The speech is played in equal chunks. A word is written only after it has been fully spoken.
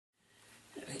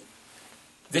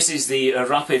This is the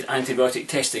rapid antibiotic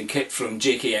testing kit from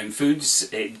JKM Foods.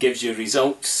 It gives you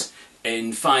results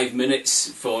in 5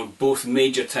 minutes for both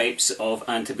major types of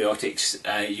antibiotics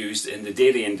used in the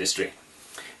dairy industry.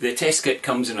 The test kit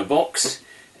comes in a box.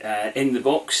 In the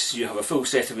box you have a full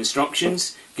set of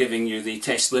instructions giving you the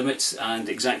test limits and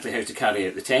exactly how to carry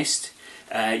out the test.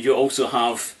 You also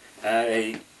have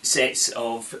sets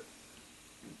of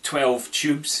 12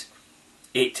 tubes,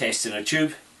 8 tests in a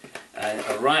tube,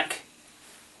 a rack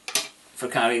for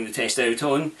carrying the test out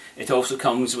on. It also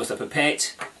comes with a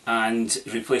pipette and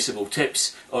replaceable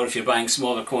tips, or if you're buying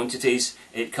smaller quantities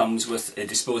it comes with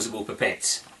disposable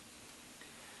pipettes.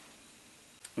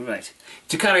 Right,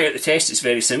 to carry out the test it's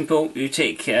very simple. You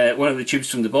take one of the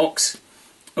tubes from the box,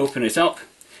 open it up.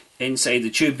 Inside the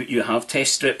tube you have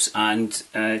test strips and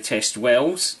test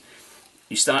wells.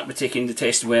 You start by taking the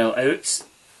test well out,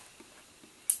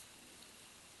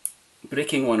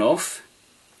 breaking one off,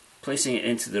 placing it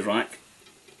into the rack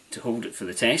to hold it for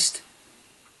the test.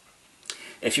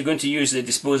 If you're going to use the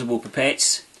disposable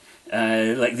pipettes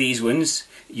like these ones,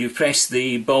 you press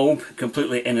the bulb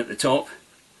completely in at the top,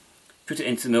 put it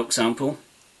into the milk sample,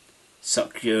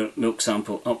 suck your milk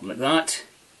sample up like that,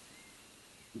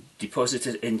 deposit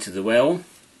it into the well,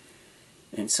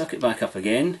 then suck it back up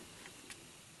again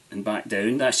and back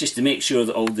down. That's just to make sure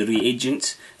that all the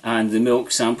reagent and the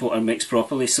milk sample are mixed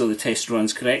properly so the test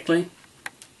runs correctly.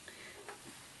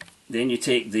 Then you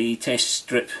take the test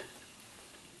strip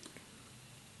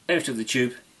out of the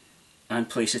tube and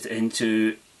place it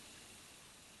into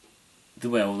the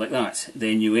well like that.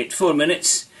 Then you wait 4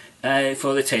 minutes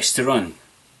for the test to run.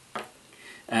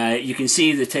 You can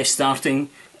see the test starting.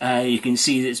 You can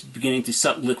see that it's beginning to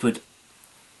suck liquid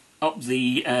up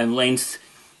the length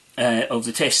of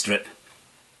the test strip.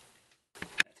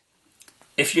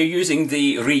 If you're using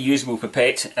the reusable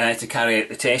pipette to carry out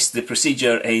the test, the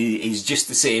procedure is just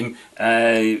the same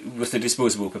with the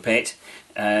disposable pipette.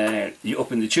 You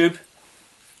open the tube,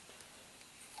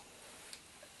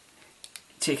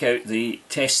 take out the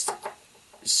test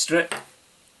strip,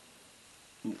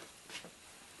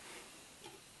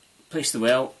 place the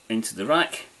well into the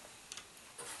rack,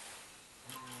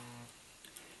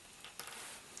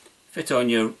 fit on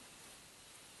your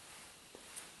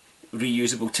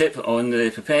reusable tip on the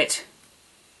pipette,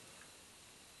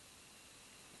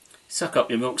 suck up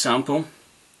your milk sample,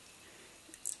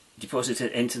 deposit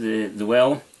it into the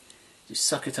well, just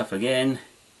suck it up again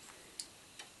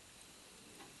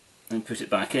and put it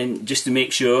back in just to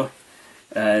make sure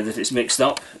that it's mixed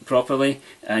up properly,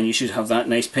 and you should have that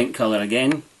nice pink colour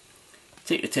again.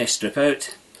 Take the test strip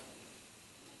out,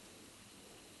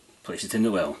 place it in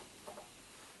the well.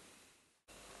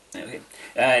 Okay.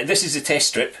 This is the test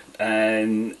strip.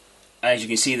 As you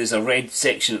can see there's a red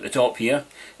section at the top here.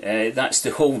 That's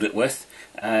to hold it with.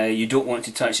 You don't want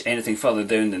to touch anything further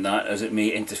down than that as it may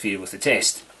interfere with the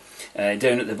test.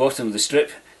 Down at the bottom of the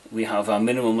strip we have a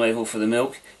minimum level for the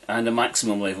milk and a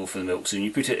maximum level for the milk. So when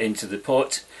you put it into the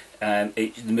pot,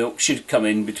 the milk should come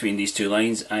in between these two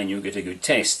lines and you'll get a good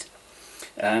test.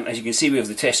 As you can see we have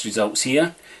the test results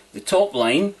here. The top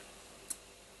line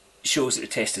shows that the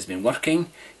test has been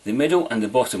working. The middle and the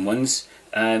bottom ones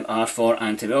are for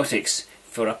antibiotics.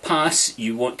 For a pass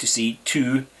you want to see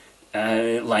 2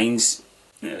 lines.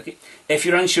 Okay. If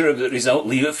you're unsure of the result,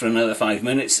 leave it for another 5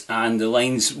 minutes and the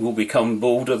lines will become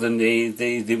bolder than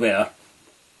they were.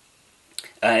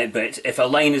 But if a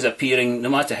line is appearing, no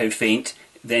matter how faint,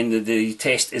 then the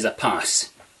test is a pass.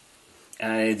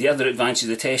 The other advantage of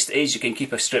the test is you can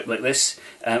keep a strip like this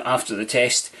after the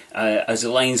test, as the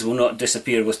lines will not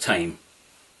disappear with time.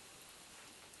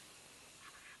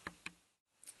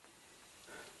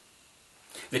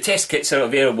 The test kits are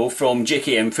available from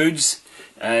JKM Foods.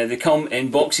 They come in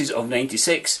boxes of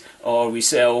 96, or we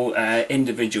sell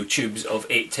individual tubes of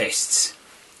 8 tests.